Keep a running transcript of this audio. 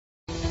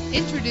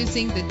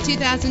Introducing the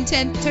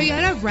 2010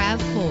 Toyota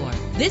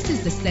RAV4. This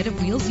is the set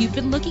of wheels you've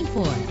been looking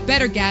for.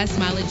 Better gas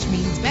mileage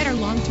means better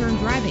long-term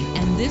driving,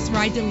 and this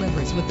ride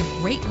delivers with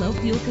a great low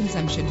fuel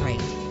consumption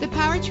rate. The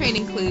powertrain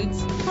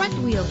includes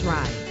front-wheel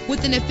drive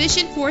with an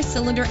efficient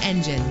 4-cylinder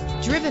engine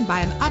driven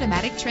by an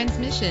automatic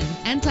transmission.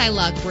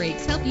 Anti-lock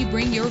brakes help you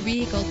bring your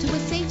vehicle to a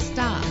safe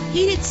stop.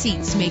 Heated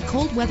seats make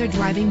cold weather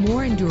driving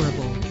more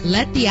endurable.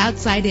 Let the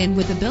outside in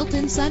with a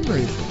built-in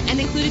sunroof. An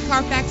included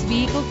Carfax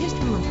Vehicle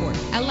History Report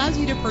allows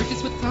you to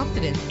purchase with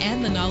confidence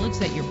and the knowledge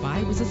that your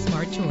buy was a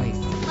smart choice.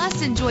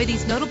 Plus, enjoy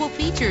these notable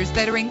features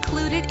that are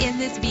included in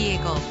this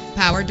vehicle: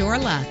 power door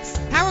locks,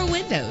 power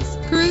windows,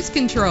 cruise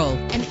control,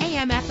 an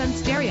AM/FM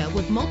stereo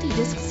with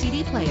multi-disc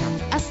CD player,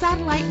 a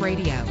satellite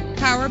radio,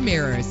 power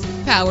mirrors,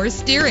 power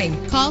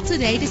steering. Call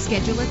today to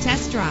schedule a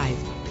test drive.